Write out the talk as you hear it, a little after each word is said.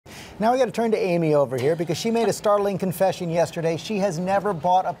Now we got to turn to Amy over here because she made a startling confession yesterday. She has never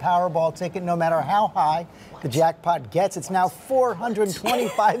bought a Powerball ticket, no matter how high the jackpot gets. It's now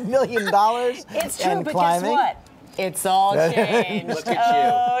 $425 million. It's true, but guess what? It's all changed. Look at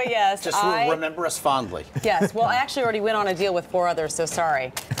you. Oh, yes. Just remember us fondly. Yes. Well, I actually already went on a deal with 4 others, so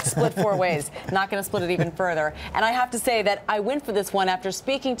sorry. Split 4 ways. Not going to split it even further. And I have to say that I went for this one after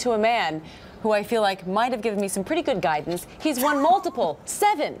speaking to a man who I feel like might have given me some pretty good guidance. He's won multiple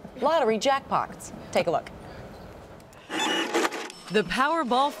 7 lottery jackpots. Take a look. The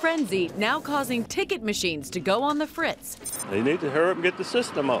Powerball frenzy now causing ticket machines to go on the fritz. They need to hurry up and get the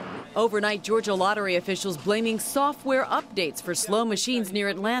system up. Overnight, Georgia lottery officials blaming software updates for slow machines near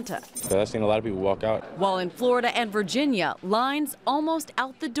Atlanta. I've seen a lot of people walk out. While in Florida and Virginia, lines almost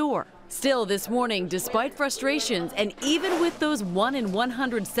out the door. Still this morning, despite frustrations and even with those 1 in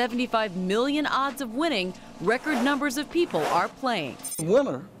 175 million odds of winning, record numbers of people are playing.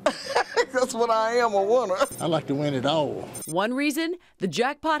 Winner. That's what I am, a winner. I like to win it all. One reason, the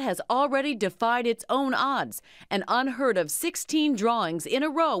jackpot has already defied its own odds. An unheard of 16 drawings in a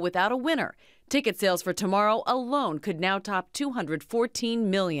row without a winner. Ticket sales for tomorrow alone could now top $214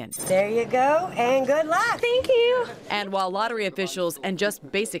 million. There you go, and good luck. Thank you. And while lottery officials and just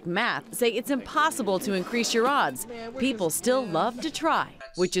basic math say it's impossible to increase your odds, people still love to try,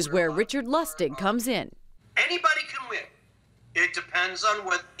 which is where Richard Lustig comes in. Anybody can win. It depends on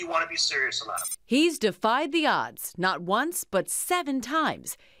whether you want to be serious about it. He's defied the odds, not once, but 7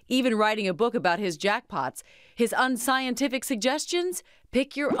 times. Even writing a book about his jackpots. His unscientific suggestions?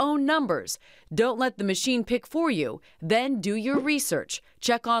 Pick your own numbers. Don't let the machine pick for you. Then do your research.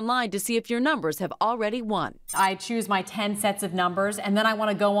 Check online to see if your numbers have already won. I choose my 10 sets of numbers, and then I want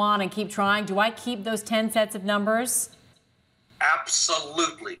to go on and keep trying. Do I keep those 10 sets of numbers?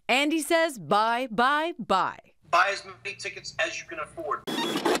 Absolutely. Andy says buy, buy, buy. Buy as many tickets as you can afford.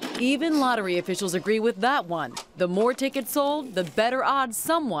 Even lottery officials agree with that one. The more tickets sold, the better odds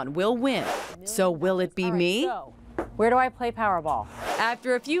someone will win. So will it be me? So, where do I play Powerball?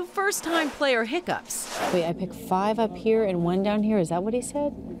 After a few first-time player hiccups. Wait, I pick 5 up here and 1 down here. Is that what he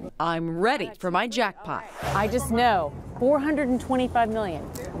said? I'm ready for my jackpot. I just know 425 million.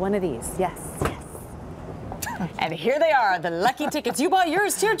 One of these. Yes. And here they are, the lucky tickets. You bought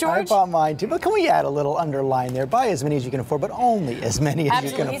yours too, George. I bought mine too, but can we add a little underline there? Buy as many as you can afford, but only as many as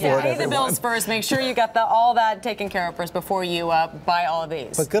you can afford. Pay the bills first. Make sure you got all that taken care of first before you buy all of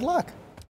these. But good luck.